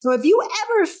So have you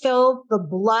ever felt the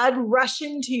blood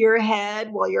rushing to your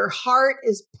head while your heart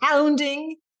is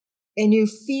pounding and you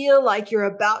feel like you're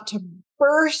about to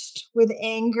burst with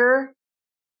anger?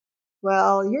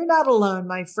 Well, you're not alone,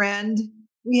 my friend.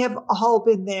 We have all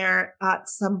been there at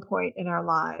some point in our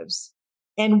lives.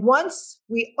 And once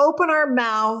we open our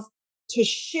mouth to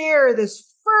share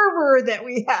this fervor that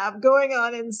we have going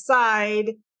on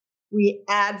inside, we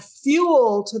add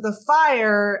fuel to the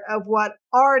fire of what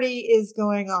already is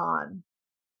going on.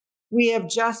 We have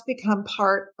just become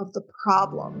part of the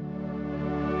problem.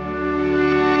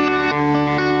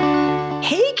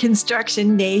 Hey,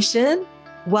 Construction Nation.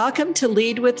 Welcome to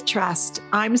Lead with Trust.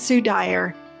 I'm Sue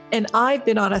Dyer, and I've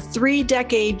been on a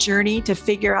 3-decade journey to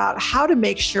figure out how to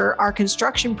make sure our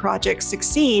construction projects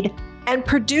succeed and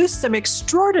produce some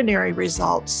extraordinary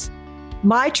results.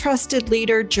 My trusted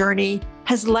leader journey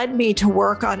has led me to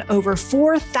work on over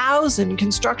 4,000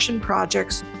 construction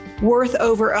projects worth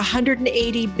over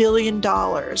 $180 billion.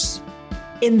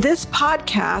 In this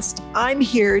podcast, I'm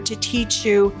here to teach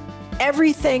you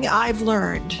everything I've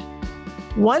learned.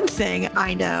 One thing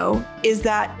I know is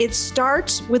that it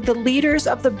starts with the leaders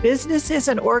of the businesses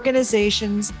and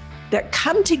organizations that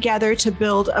come together to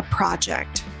build a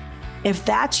project. If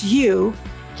that's you,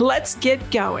 let's get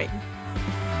going.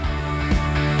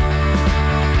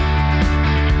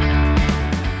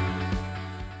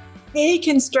 Hey,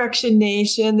 Construction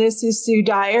Nation, this is Sue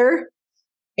Dyer.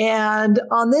 And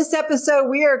on this episode,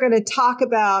 we are going to talk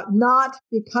about not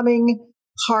becoming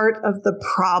part of the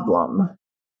problem.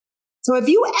 So have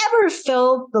you ever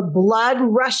felt the blood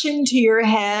rushing to your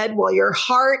head while your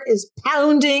heart is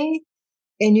pounding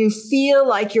and you feel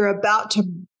like you're about to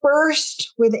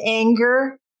burst with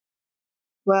anger?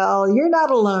 Well, you're not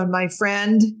alone, my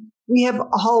friend. We have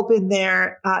all been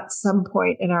there at some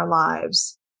point in our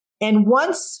lives. And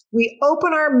once we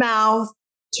open our mouth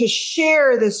to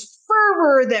share this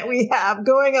fervor that we have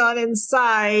going on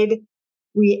inside,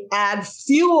 we add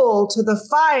fuel to the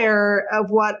fire of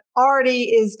what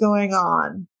already is going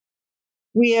on.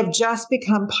 We have just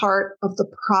become part of the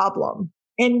problem.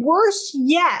 And worse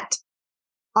yet,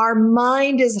 our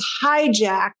mind is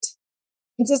hijacked.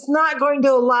 It's not going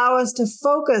to allow us to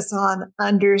focus on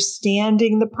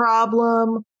understanding the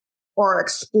problem or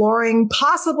exploring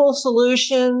possible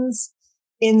solutions.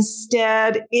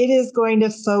 Instead, it is going to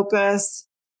focus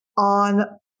on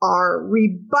our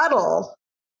rebuttal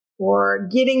or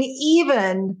getting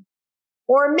even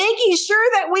or making sure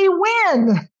that we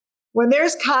win. When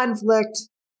there's conflict,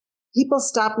 people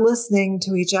stop listening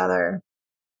to each other.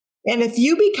 And if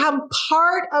you become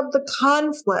part of the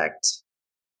conflict,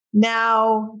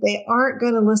 now they aren't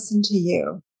going to listen to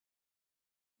you.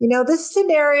 You know, this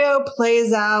scenario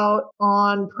plays out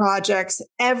on projects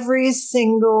every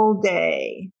single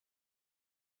day.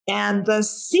 And the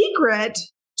secret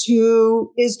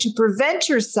is to prevent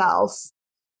yourself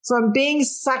from being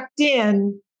sucked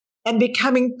in and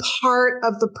becoming part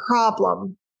of the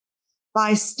problem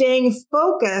by staying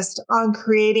focused on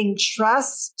creating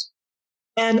trust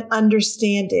and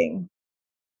understanding.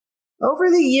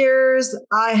 Over the years,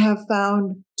 I have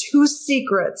found 2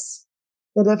 secrets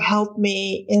that have helped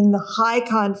me in the high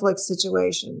conflict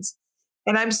situations.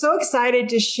 And I'm so excited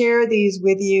to share these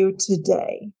with you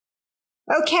today.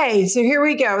 Okay, so here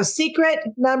we go. Secret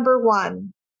number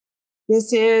 1.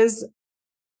 This is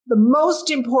the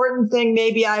most important thing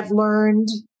maybe I've learned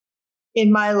in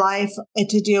my life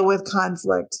to deal with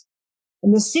conflict.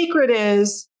 And the secret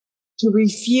is to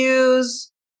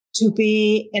refuse to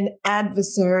be an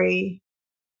adversary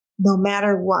no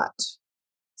matter what.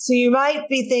 So you might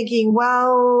be thinking,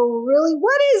 well, really,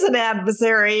 what is an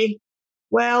adversary?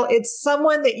 Well, it's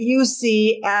someone that you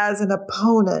see as an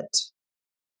opponent.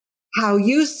 How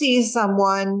you see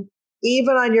someone,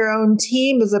 even on your own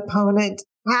team as opponent,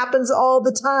 happens all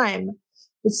the time.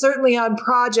 But certainly on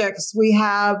projects, we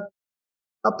have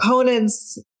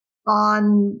opponents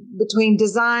between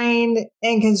design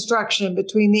and construction,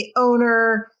 between the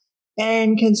owner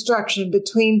and construction,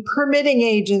 between permitting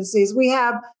agencies. We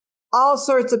have all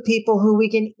sorts of people who we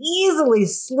can easily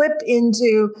slip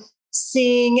into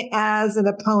seeing as an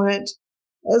opponent,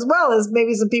 as well as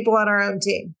maybe some people on our own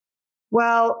team.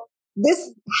 Well,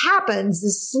 this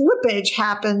slippage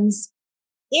happens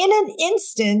in an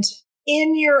instant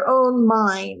in your own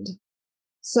mind.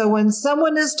 So when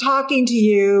someone is talking to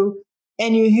you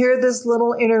and you hear this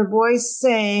little inner voice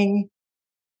saying,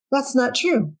 that's not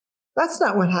true. That's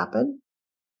not what happened.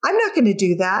 I'm not going to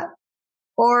do that.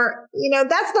 Or,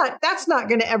 that's not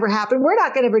going to ever happen. We're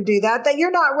not going to ever do that. That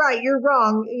you're not right. You're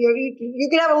wrong. You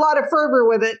can have a lot of fervor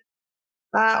with it,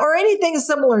 or anything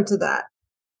similar to that.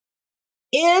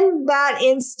 In that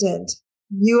instant,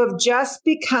 You have just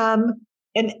become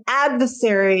an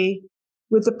adversary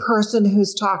with the person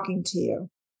who's talking to you.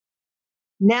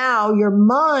 Now your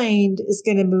mind is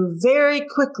going to move very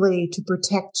quickly to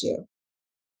protect you.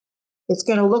 It's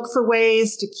going to look for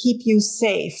ways to keep you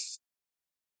safe.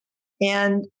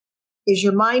 And is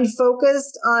your mind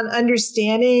focused on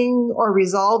understanding or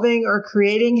resolving or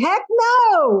creating? Heck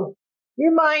no!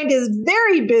 Your mind is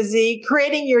very busy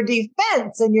creating your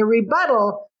defense and your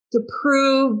rebuttal to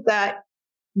prove that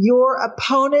your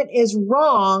opponent is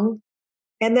wrong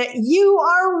and that you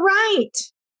are right.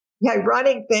 The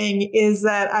ironic thing is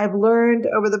that I've learned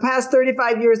over the past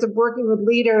 35 years of working with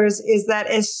leaders is that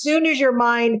as soon as your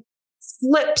mind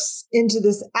flips into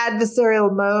this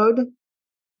adversarial mode,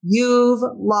 you've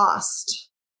lost.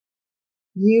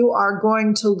 You are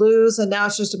going to lose, and now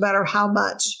it's just a matter of how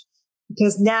much,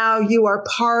 because now you are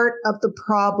part of the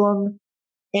problem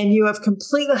and you have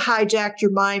completely hijacked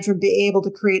your mind from being able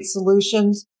to create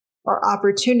solutions or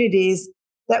opportunities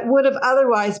that would have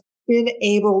otherwise been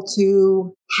able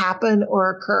to happen or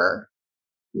occur.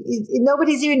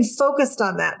 Nobody's even focused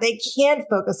on that. They can't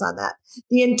focus on that.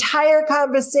 The entire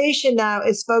conversation now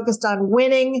is focused on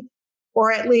winning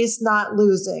or at least not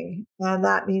losing, and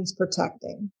that means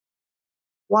protecting.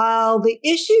 While the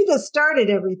issue that started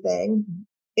everything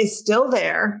is still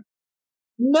there,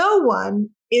 no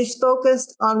one is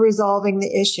focused on resolving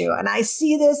the issue. And I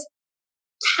see this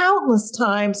countless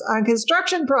times on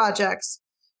construction projects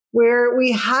where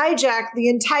we hijack the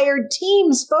entire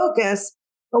team's focus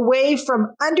away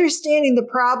from understanding the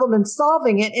problem and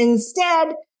solving it. And instead,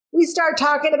 we start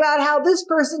talking about how this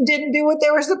person didn't do what they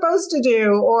were supposed to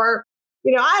do, or,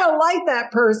 I don't like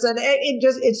that person.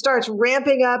 It starts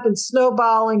ramping up and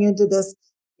snowballing into this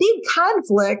big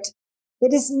conflict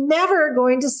that is never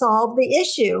going to solve the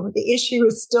issue. The issue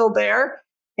is still there.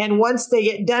 And once they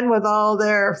get done with all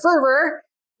their fervor,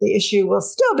 the issue will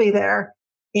still be there.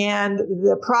 And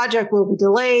the project will be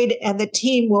delayed and the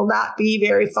team will not be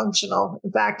very functional.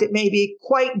 In fact, it may be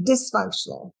quite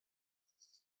dysfunctional.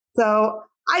 So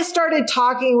I started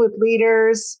talking with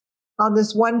leaders on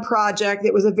this one project.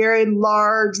 It was a very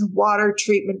large water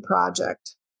treatment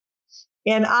project.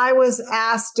 And I was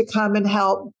asked to come and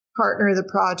help partner the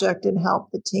project and help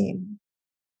the team.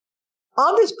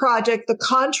 On this project, the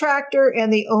contractor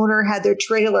and the owner had their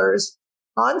trailers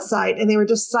on site and they were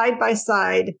just side by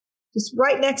side, just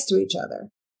right next to each other.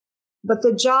 But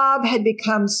the job had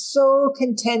become so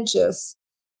contentious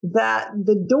that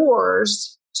the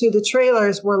doors to the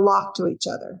trailers were locked to each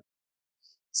other.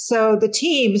 So the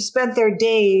team spent their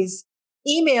days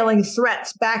emailing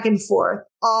threats back and forth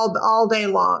all day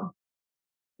long.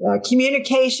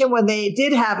 Communication when they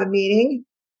did have a meeting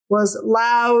was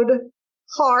loud,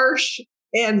 harsh,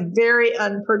 and very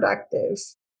unproductive.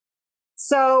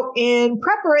 So in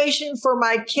preparation for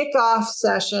my kickoff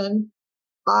session,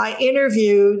 I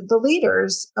interviewed the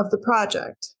leaders of the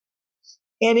project.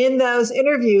 And in those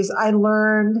interviews, I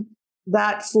learned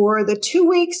that for the 2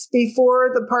 weeks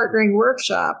before the partnering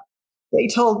workshop, they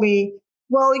told me,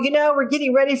 well, we're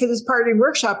getting ready for this partnering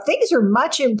workshop. Things are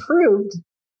much improved.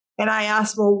 And I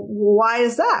asked, well, why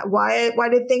is that? Why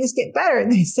did things get better?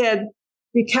 And they said,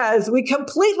 because we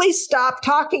completely stopped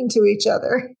talking to each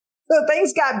other. So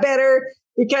things got better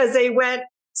because they went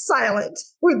silent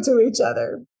to each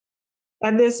other.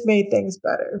 And this made things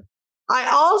better. I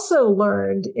also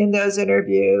learned in those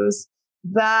interviews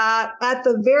that at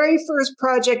the very first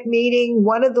project meeting,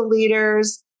 one of the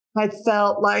leaders had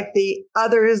felt like the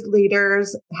other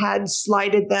leaders had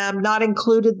slighted them, not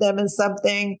included them in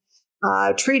something,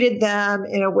 treated them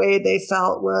in a way they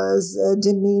felt was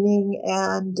demeaning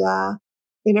and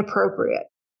inappropriate.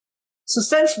 So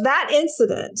since that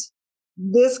incident,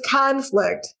 this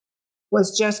conflict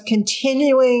was just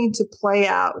continuing to play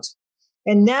out.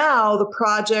 And now the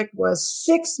project was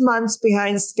 6 months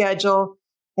behind schedule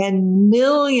and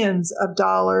millions of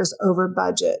dollars over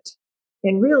budget.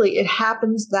 And really, it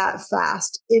happens that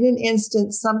fast. In an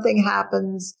instant, something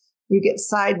happens, you get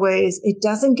sideways, it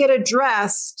doesn't get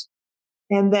addressed,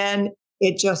 and then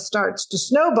it just starts to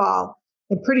snowball.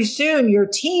 And pretty soon your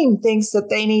team thinks that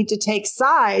they need to take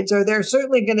sides, or they're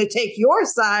certainly going to take your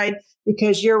side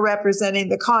because you're representing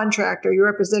the contractor, you're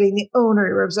representing the owner,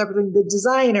 you're representing the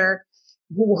designer,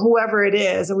 whoever it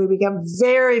is. And we become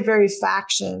very, very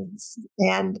factions.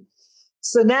 And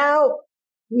so now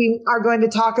we are going to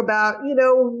talk about,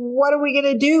 what are we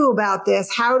going to do about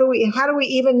this? How do we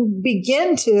even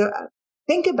begin to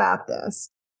think about this?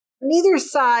 Neither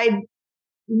side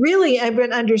really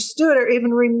even understood or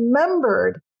even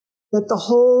remembered that the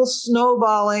whole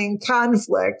snowballing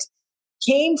conflict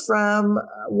came from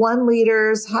one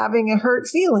leader's having hurt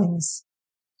feelings.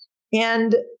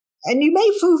 And And you may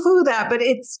foo-foo that, but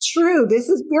it's true.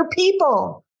 We're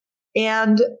people.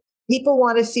 And people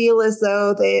want to feel as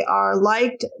though they are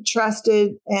liked,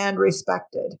 trusted, and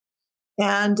respected.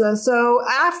 And so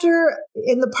after,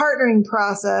 in the partnering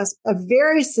process, a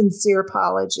very sincere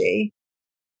apology,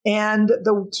 and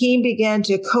the team began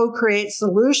to co-create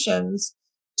solutions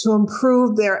to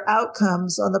improve their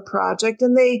outcomes on the project.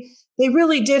 And they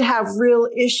really did have real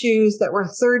issues that were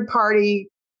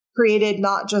third-party created,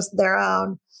 not just their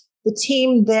own. The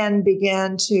team then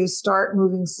began to start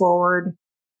moving forward,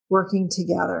 working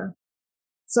together.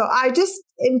 So I just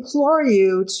implore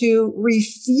you to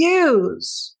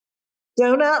refuse.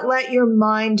 Do not let your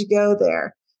mind go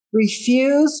there.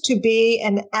 Refuse to be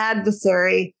an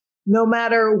adversary no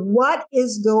matter what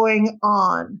is going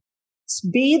on.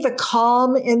 Be the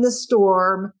calm in the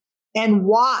storm and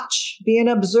watch, be an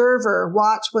observer,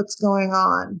 watch what's going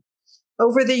on.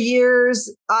 Over the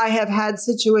years, I have had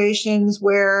situations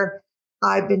where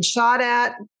I've been shot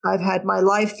at. I've had my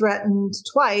life threatened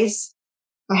twice.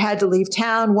 I had to leave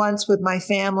town once with my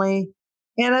family.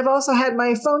 And I've also had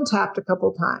my phone tapped a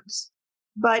couple times.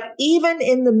 But even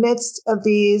in the midst of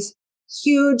these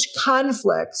huge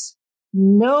conflicts,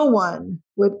 no one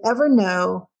would ever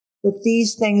know that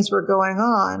these things were going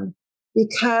on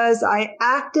because I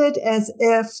acted as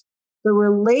if the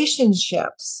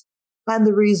relationships and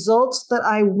the results that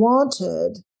I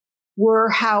wanted were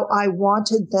how I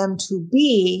wanted them to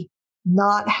be,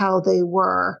 not how they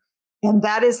were. And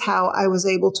that is how I was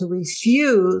able to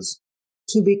refuse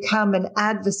to become an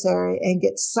adversary and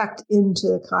get sucked into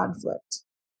the conflict.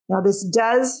 Now, this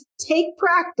does take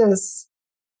practice,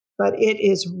 but it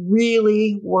is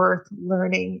really worth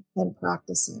learning and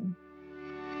practicing.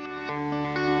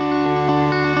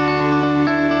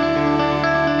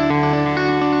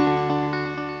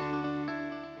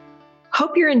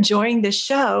 Hope you're enjoying this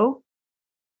show.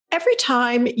 Every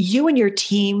time you and your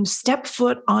team step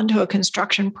foot onto a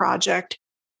construction project,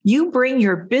 you bring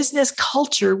your business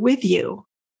culture with you.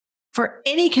 For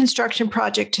any construction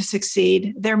project to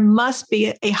succeed, there must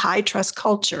be a high trust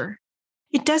culture.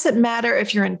 It doesn't matter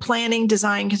if you're in planning,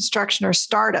 design, construction, or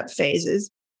startup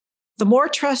phases. The more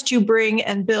trust you bring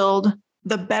and build,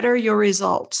 the better your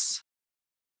results.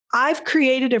 I've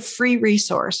created a free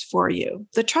resource for you,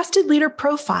 the Trusted Leader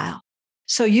Profile,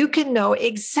 so you can know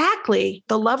exactly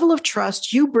the level of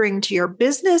trust you bring to your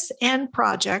business and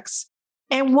projects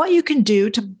and what you can do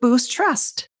to boost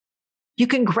trust. You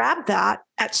can grab that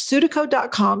at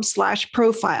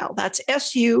sudico.com/profile. That's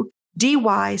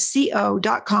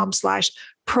sudyco.com/profile,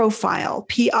 PROFILE.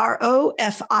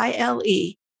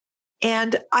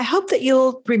 And I hope that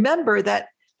you'll remember that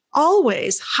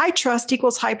always high trust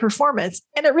equals high performance,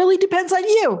 and it really depends on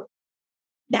you.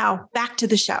 Now, back to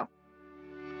the show.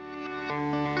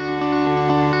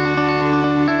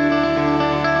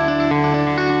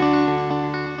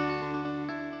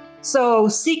 So,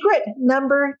 secret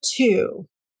number 2,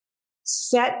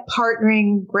 set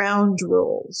partnering ground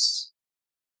rules.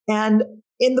 And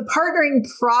in the partnering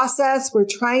process, we're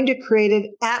trying to create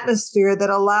an atmosphere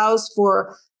that allows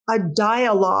for a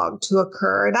dialogue to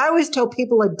occur. And I always tell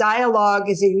people a dialogue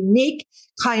is a unique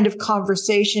kind of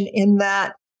conversation in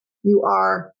that you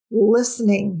are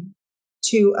listening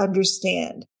to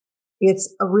understand.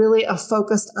 It's really a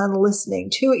focus on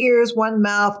listening. 2 ears, 1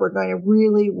 mouth. We're going to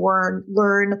really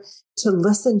learn to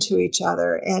listen to each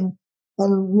other and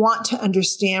want to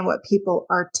understand what people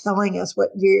are telling us, what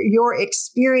your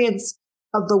experience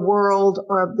of the world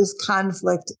or of this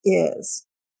conflict is.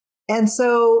 And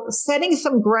so setting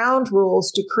some ground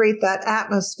rules to create that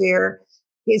atmosphere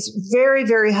is very,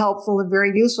 very helpful and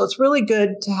very useful. It's really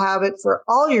good to have it for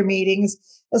all your meetings,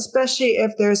 especially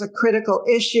if there's a critical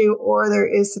issue or there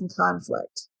is some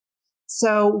conflict.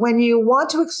 So when you want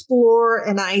to explore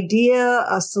an idea,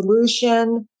 a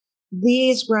solution,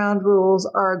 these ground rules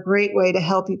are a great way to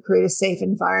help you create a safe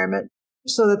environment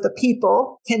so that the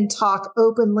people can talk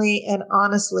openly and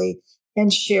honestly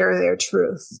and share their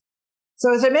truth.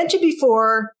 So as I mentioned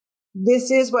before,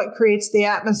 this is what creates the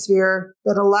atmosphere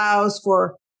that allows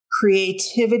for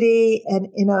creativity and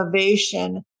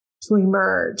innovation to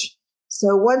emerge.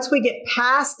 So once we get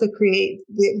past the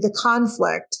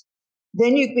conflict,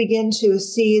 then you begin to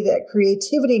see that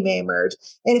creativity may emerge.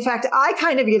 And in fact, I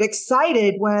kind of get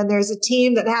excited when there's a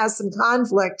team that has some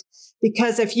conflict,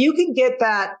 because if you can get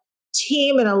that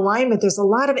team in alignment, there's a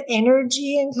lot of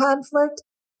energy in conflict.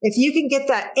 If you can get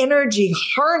that energy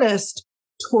harnessed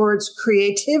towards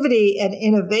creativity and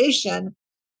innovation,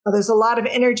 there's a lot of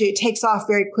energy. It takes off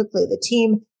very quickly. The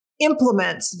team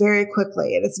implements very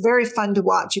quickly, and it's very fun to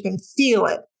watch. You can feel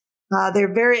it.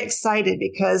 They're very excited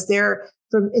because they're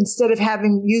from instead of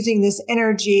using this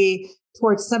energy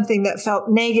towards something that felt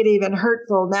negative and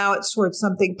hurtful, now it's towards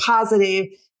something positive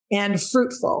and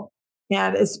fruitful.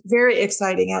 And it's very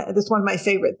exciting. It's one of my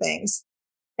favorite things.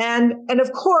 And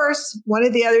of course, one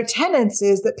of the other tenets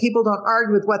is that people don't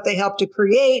argue with what they help to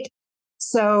create.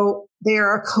 So they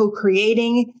are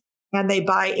co-creating and they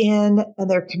buy in and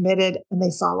they're committed and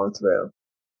they follow through.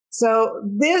 So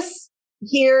this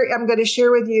here, I'm going to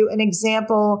share with you an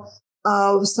example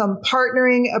of some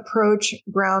partnering approach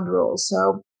ground rules.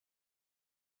 So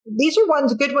these are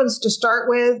good ones to start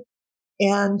with.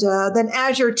 And then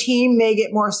as your team may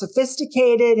get more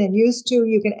sophisticated and used to,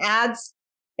 you can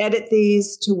edit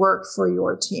these to work for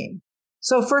your team.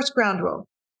 So first ground rule,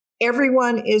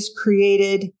 everyone is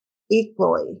created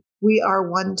equally. We are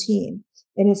one team.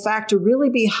 And in fact, to really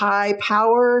be high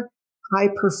power, high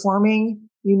performing,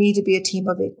 you need to be a team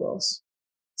of equals.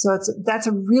 So that's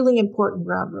a really important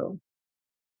ground rule.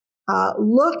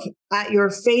 Look at your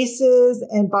faces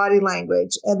and body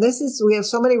language. And we have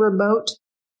so many remote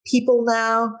people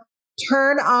now.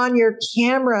 Turn on your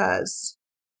cameras.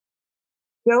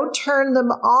 Don't turn them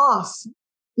off.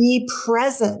 Be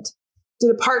present.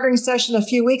 Did a partnering session a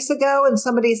few weeks ago and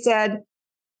somebody said,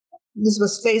 this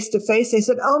was face to face. They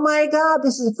said, oh my God,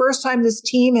 this is the first time this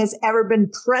team has ever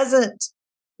been present.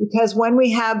 Because when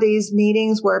we have these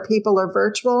meetings where people are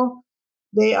virtual,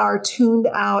 they are tuned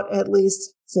out at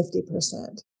least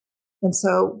 50%. And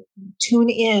so tune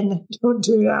in, don't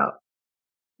tune out.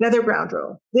 Another ground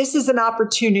rule. This is an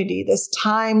opportunity, this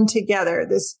time together,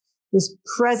 this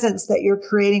presence that you're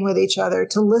creating with each other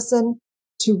to listen,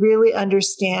 to really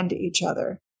understand each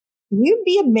other. And you'd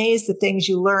be amazed at things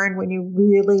you learn when you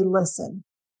really listen.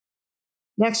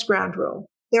 Next ground rule.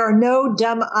 There are no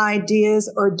dumb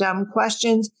ideas or dumb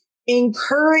questions.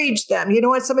 Encourage them. You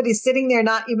don't want somebody sitting there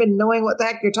not even knowing what the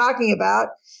heck you're talking about.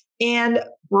 And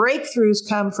breakthroughs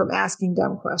come from asking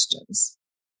dumb questions.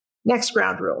 Next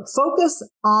ground rule. Focus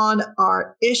on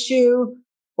our issue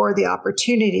or the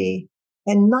opportunity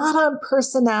and not on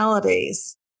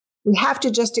personalities. We have to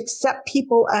just accept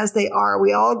people as they are.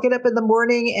 We all get up in the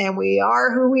morning and we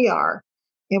are who we are.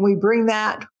 And we bring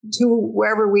that to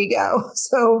wherever we go.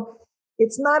 So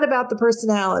it's not about the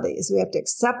personalities. We have to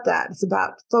accept that. It's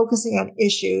about focusing on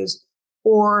issues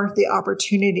or the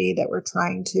opportunity that we're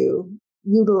trying to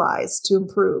utilize to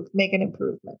improve, make an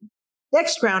improvement.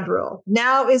 Next ground rule.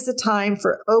 Now is the time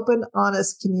for open,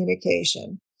 honest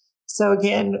communication. So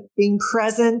again, being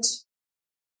present,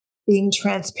 being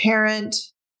transparent,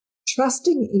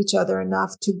 trusting each other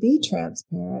enough to be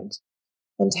transparent,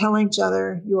 and telling each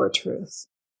other your truth.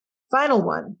 Final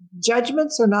one,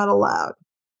 judgments are not allowed.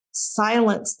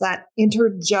 Silence that inner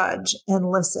judge and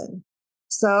listen.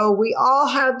 So we all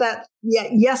have that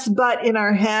yes, but in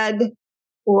our head,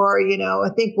 or, I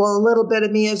think, well, a little bit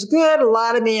of me is good. A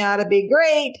lot of me ought to be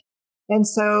great. And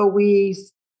so we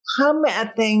come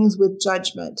at things with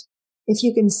judgment. If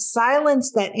you can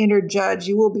silence that inner judge,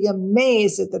 you will be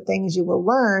amazed at the things you will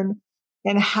learn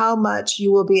and how much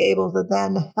you will be able to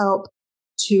then help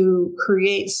to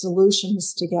create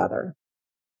solutions together.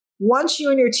 Once you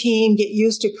and your team get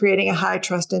used to creating a high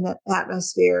trust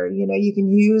atmosphere, you can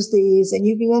use these and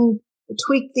you can then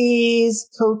tweak these,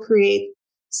 co-create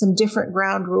some different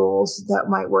ground rules that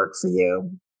might work for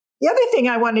you. The other thing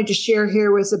I wanted to share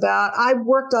here was I've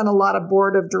worked on a lot of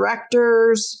board of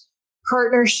directors,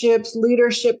 partnerships,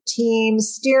 leadership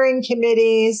teams, steering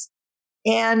committees,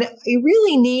 and you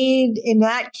really need, in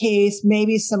that case,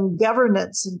 maybe some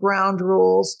governance ground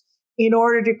rules in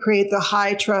order to create the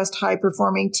high trust, high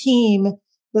performing team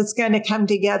that's going to come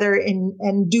together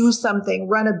and do something,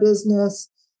 run a business,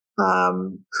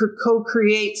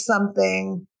 co-create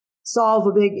something, solve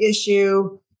a big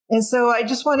issue. And so I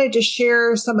just wanted to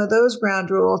share some of those ground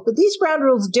rules. But these ground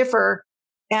rules differ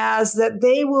as that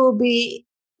they will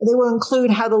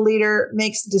include how the leader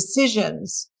makes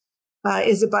decisions.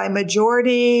 Is it by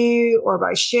majority or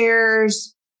by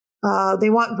shares? They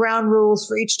want ground rules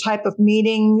for each type of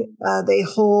meeting they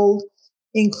hold,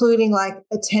 including like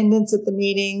attendance at the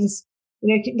meetings.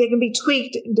 They can be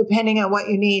tweaked depending on what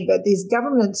you need, but these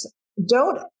governments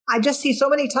I just see so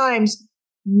many times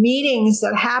meetings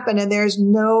that happen and there's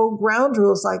no ground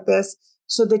rules like this.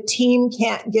 So the team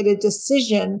can't get a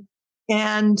decision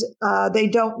and they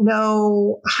don't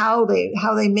know how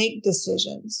they make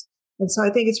decisions. And so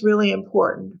I think it's really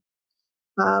important.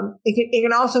 It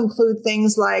can also include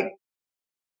things like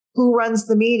who runs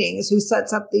the meetings, who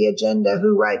sets up the agenda,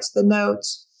 who writes the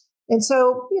notes. And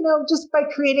so, just by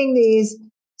creating these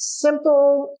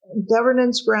simple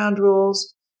governance ground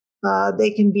rules,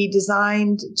 they can be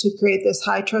designed to create this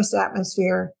high trust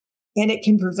atmosphere and it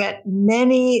can prevent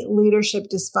many leadership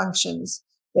dysfunctions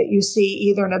that you see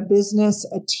either in a business,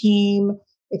 a team.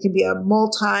 It can be a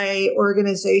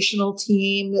multi-organizational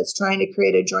team that's trying to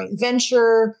create a joint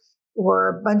venture, or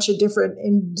a bunch of different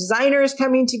designers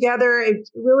coming together. It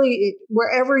really,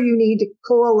 wherever you need to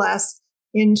coalesce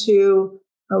into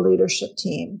a leadership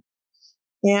team.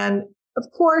 And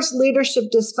of course, leadership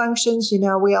dysfunctions,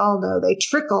 we all know they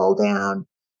trickle down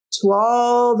to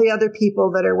all the other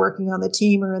people that are working on the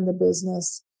team or in the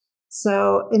business.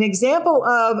 So an example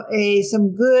of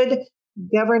some good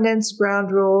governance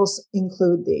ground rules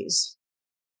include these.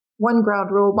 One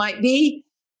ground rule might be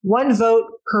 1 vote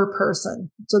per person.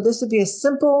 So this would be a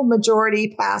simple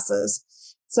majority passes.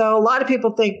 So a lot of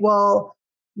people think, well,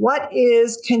 what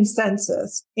is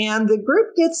consensus? And the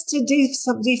group gets to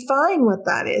define what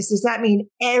that is. Does that mean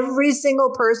every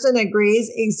single person agrees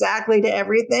exactly to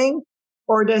everything?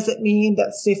 Or does it mean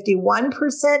that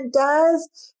 51%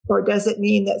 does? Or does it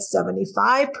mean that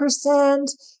 75%?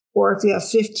 Or if you have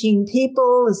 15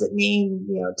 people, does it mean,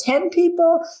 10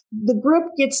 people? The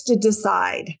group gets to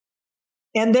decide.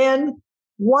 And then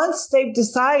once they've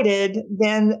decided,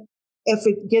 then if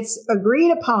it gets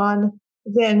agreed upon,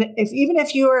 then even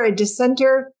if you are a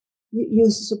dissenter,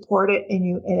 you support it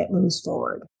and it moves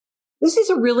forward. This is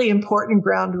a really important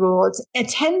ground rule.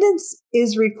 Attendance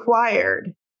is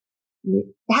required.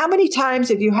 How many times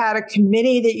have you had a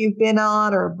committee that you've been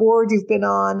on or a board you've been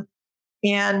on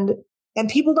and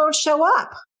people don't show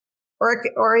up,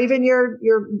 or even your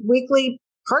weekly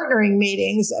partnering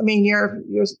meetings? I mean, your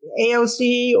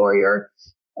AOC or your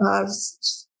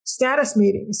status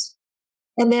meetings.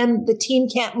 And then the team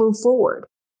can't move forward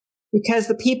because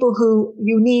the people who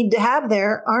you need to have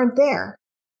there aren't there.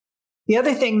 The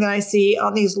other thing that I see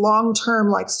on these long-term,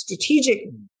 like strategic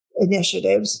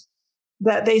initiatives,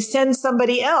 that they send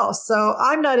somebody else. So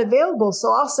I'm not available,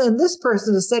 so I'll send this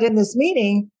person to sit in this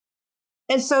meeting.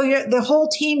 And so the whole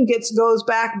team goes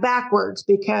backwards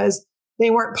because they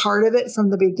weren't part of it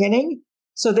from the beginning.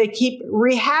 So they keep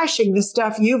rehashing the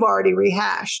stuff you've already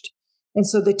rehashed. And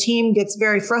so the team gets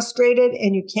very frustrated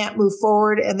and you can't move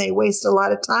forward, and they waste a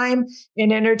lot of time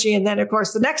and energy. And then, of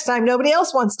course, the next time nobody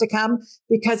else wants to come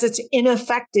because it's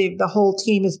ineffective. The whole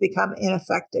team has become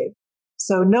ineffective.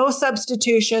 So no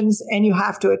substitutions, and you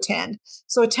have to attend.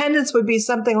 So attendance would be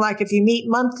something like if you meet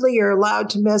monthly, you're allowed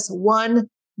to miss 1,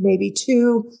 maybe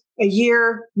 2 a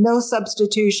year, no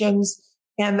substitutions,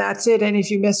 and that's it. And if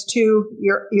you miss 2,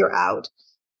 you're out.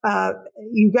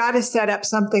 You got to set up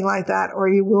something like that or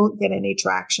you won't get any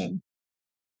traction.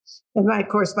 And of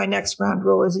course, my next ground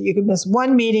rule is that you can miss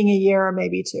 1 meeting a year or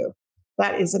maybe 2.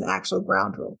 That is an actual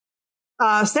ground rule.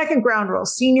 Second ground rule,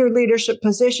 senior leadership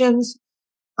positions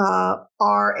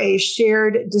are a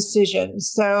shared decision.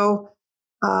 So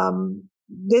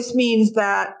this means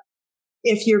that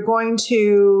if you're going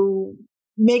to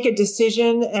make a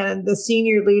decision and the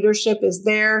senior leadership is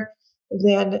there,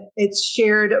 then it's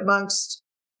shared amongst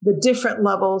the different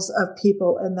levels of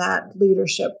people in that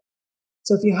leadership.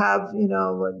 So if you have,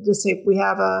 just say if we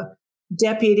have a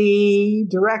deputy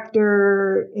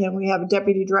director and we have a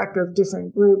deputy director of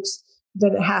different groups,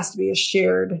 then it has to be a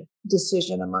shared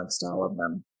decision amongst all of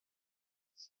them.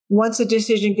 Once a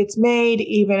decision gets made,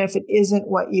 even if it isn't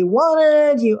what you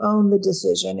wanted, you own the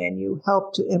decision and you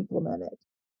help to implement it.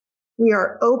 We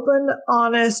are open,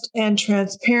 honest, and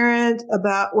transparent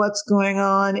about what's going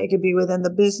on. It could be within the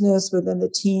business, within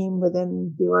the team,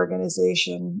 within the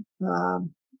organization. The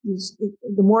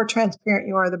more transparent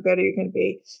you are, the better you're going to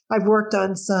be. I've worked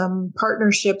on some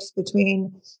partnerships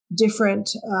between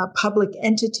different public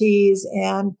entities,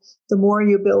 and the more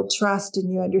you build trust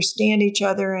and you understand each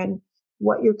other and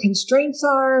what your constraints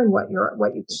are and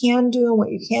what you can do and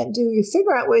what you can't do, you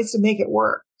figure out ways to make it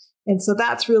work. And so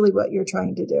that's really what you're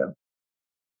trying to do.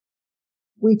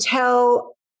 We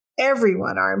tell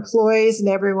everyone, our employees and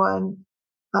everyone,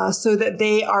 so that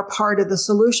they are part of the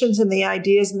solutions and the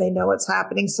ideas and they know what's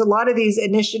happening. So a lot of these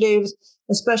initiatives,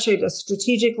 especially at a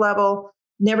strategic level,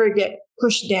 never get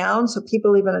pushed down. So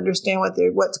people even understand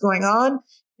what's going on,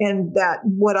 and that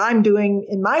what I'm doing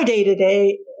in my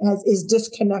day-to-day is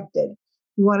disconnected.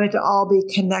 You want it to all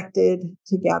be connected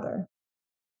together.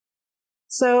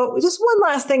 So just one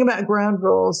last thing about ground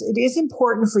rules. It is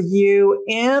important for you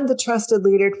and the trusted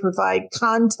leader to provide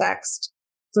context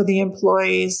for the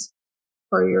employees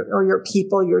or your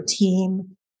people, your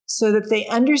team, so that they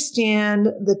understand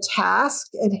the task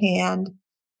at hand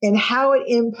and how it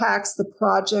impacts the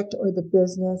project or the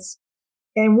business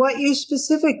and what you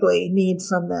specifically need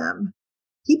from them.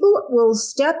 People will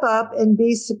step up and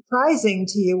be surprising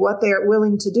to you what they are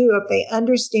willing to do if they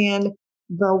understand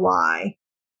the why.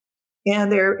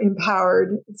 and they're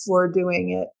empowered for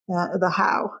doing it, the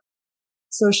how.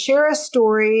 So share a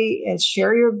story and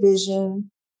share your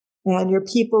vision, and your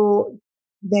people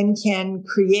then can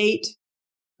create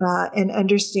and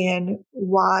understand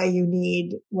why you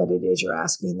need what it is you're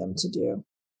asking them to do.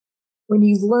 When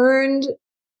you've learned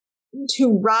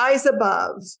to rise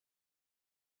above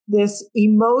this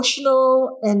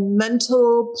emotional and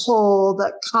mental pull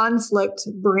that conflict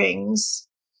brings,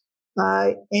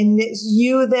 and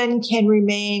you then can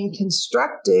remain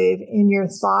constructive in your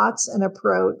thoughts and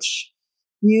approach,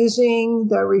 using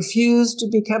the refuse to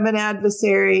become an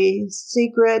adversary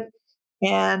secret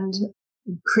and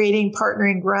creating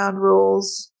partnering ground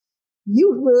rules,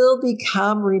 you will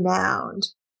become renowned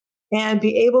and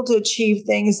be able to achieve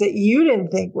things that you didn't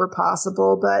think were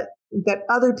possible, but that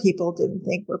other people didn't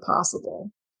think were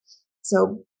possible.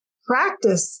 So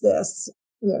practice this.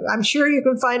 I'm sure you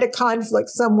can find a conflict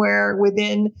somewhere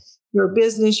within your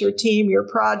business, your team, your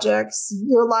projects,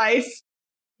 your life,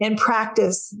 and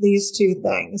practice these two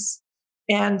things.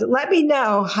 And let me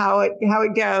know how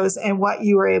it goes and what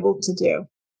you were able to do.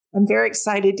 I'm very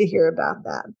excited to hear about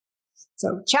that.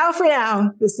 So ciao for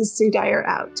now. This is Sue Dyer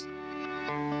out.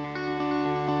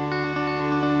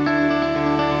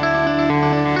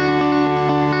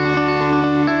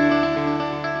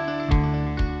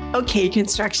 Okay,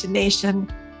 Construction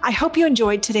Nation, I hope you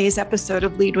enjoyed today's episode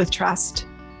of Lead with Trust.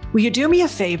 Will you do me a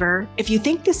favor? If you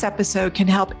think this episode can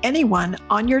help anyone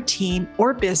on your team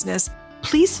or business,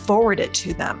 please forward it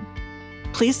to them.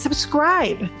 Please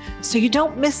subscribe so you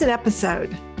don't miss an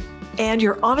episode. And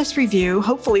your honest review,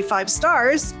 hopefully 5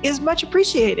 stars, is much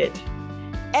appreciated.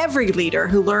 Every leader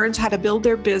who learns how to build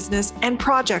their business and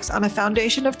projects on a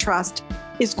foundation of trust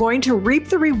is going to reap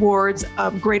the rewards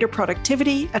of greater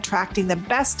productivity, attracting the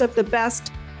best of the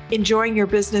best, enjoying your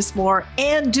business more,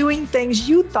 and doing things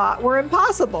you thought were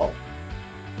impossible.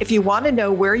 If you want to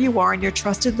know where you are in your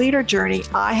trusted leader journey,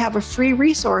 I have a free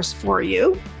resource for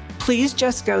you. Please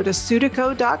just go to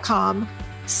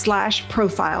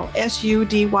sudyco.com/profile,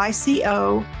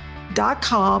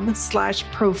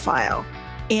 sudyco.com/profile.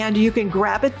 And you can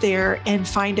grab it there and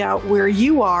find out where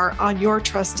you are on your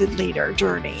trusted leader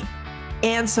journey.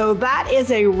 And so that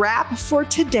is a wrap for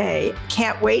today.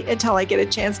 Can't wait until I get a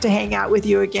chance to hang out with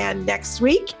you again next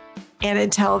week. And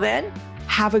until then,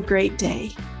 have a great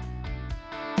day.